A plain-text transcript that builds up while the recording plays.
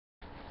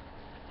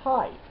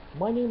Hi,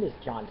 my name is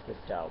John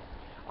Sisto.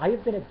 I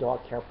have been a dog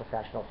care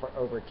professional for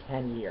over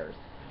 10 years,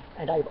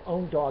 and I've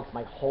owned dogs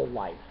my whole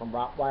life, from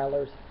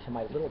Rottweilers to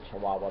my little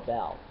Chihuahua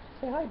Belle.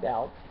 Say hi,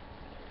 Belle.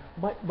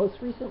 Most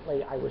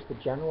recently, I was the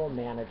general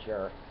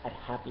manager at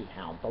Happy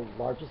Hound, the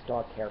largest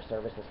dog care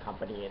services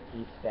company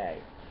in East Bay,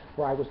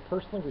 where I was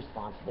personally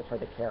responsible for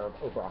the care of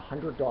over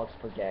 100 dogs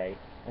per day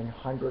and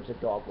hundreds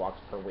of dog walks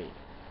per week.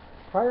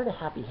 Prior to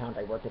Happy Hound,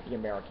 I worked at the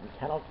American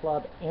Kennel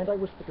Club, and I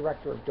was the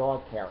director of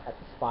dog care at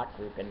the Spot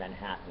Group in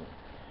Manhattan.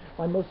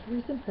 My most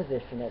recent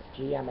position as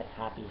GM at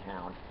Happy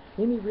Hound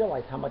made me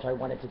realize how much I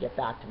wanted to get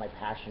back to my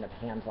passion of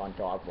hands-on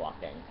dog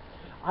walking.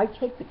 I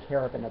take the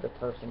care of another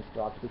person's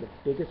dog to be the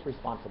biggest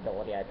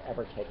responsibility I've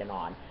ever taken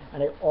on,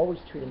 and I always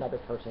treat another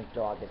person's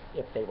dog as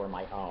if they were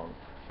my own.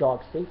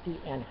 Dog safety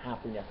and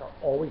happiness are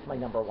always my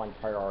number one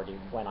priority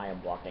when I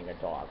am walking a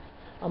dog.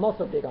 I'm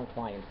also big on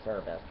client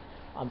service.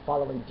 I'm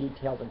following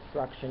detailed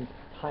instructions,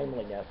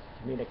 timeliness,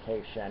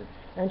 communication,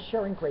 and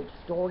sharing great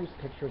stories,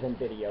 pictures, and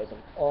videos of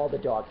all the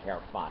dog care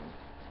fun.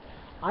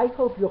 I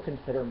hope you'll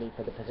consider me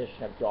for the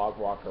position of dog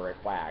walker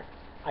at WAG.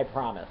 I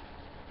promise,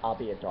 I'll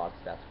be a dog's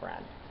best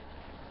friend.